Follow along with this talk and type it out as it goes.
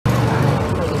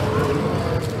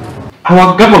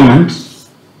our government,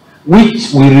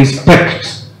 which we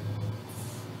respect,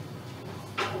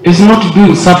 is not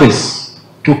doing service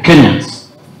to Kenyans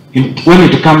when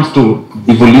it comes to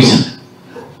devolution.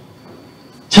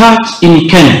 Church in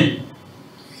Kenya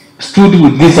stood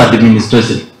with this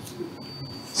administration.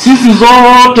 Sisi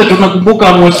zote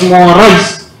tunakumbuka Mheshimiwa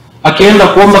Rais akienda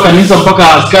kuomba kanisa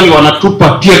mpaka askari wanatupa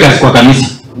tear gas kwa kanisa.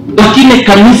 Lakini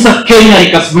kanisa Kenya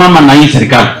ikasimama na hii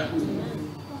serikali.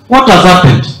 What has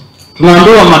happened?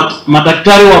 Tunaambiwa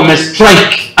madaktari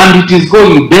wamestrike and it is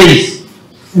going days,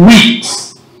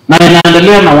 weeks, na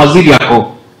inaendelea na waziri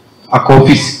ako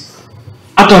ofisi.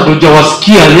 Hata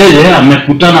hatujawasikia yeye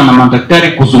amekutana na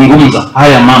madaktari kuzungumza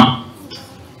haya mambo.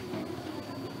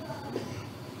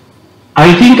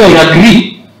 I think I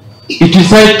agree, it is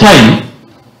high time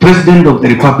President of the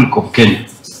Republic of Kenya,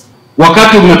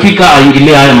 wakati umefika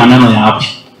aingilia haya maneno ya afya.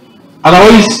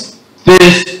 Otherwise,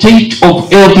 the state of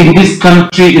health in this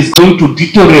country is going to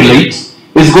deteriorate,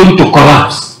 is going to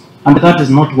collapse. And that is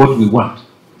not what we want.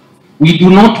 We do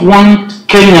not want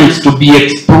Kenyans to be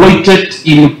exploited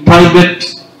in private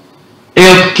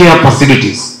health care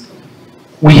facilities.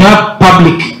 We have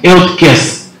public health care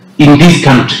in this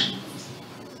country.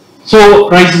 So,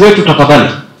 rais wetu tafadhali,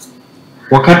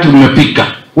 wakati umefika,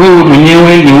 wewe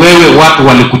mwenyewe ni wewe, watu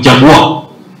walikuchagua.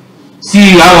 Si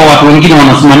hawa watu wengine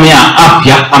wanasimamia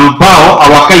afya ambao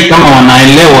hawakai kama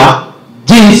wanaelewa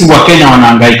jinsi wa Kenya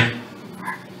wanahangaika.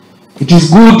 It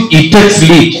is good it takes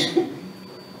lead.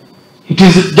 It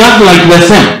is just like the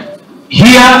same.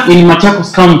 Here in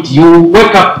Machakos County, you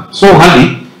wake up so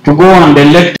early to go and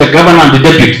elect the governor and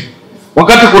the deputy.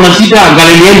 Wakati kuna shida,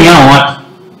 angalieni hao watu.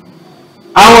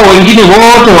 Hawa wengine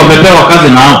wote wamepewa kazi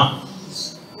na hao.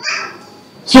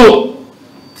 So,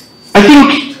 I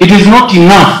think it is not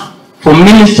enough for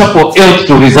Minister for Health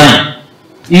to resign.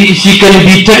 She can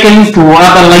be taken to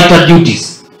other lighter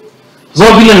duties. So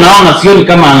vile naona sioni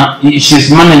kama she's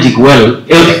managing well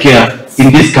healthcare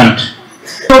in this country.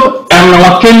 So na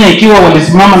Wakenya ikiwa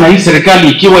walisimama na hii serikali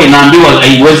ikiwa inaambiwa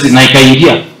haiwezi na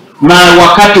ikaingia, na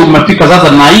wakati umefika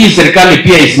sasa na hii serikali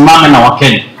pia isimame na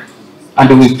Wakenya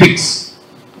and we fix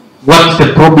what the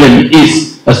problem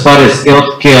is as far as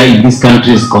healthcare in this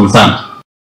country is concerned.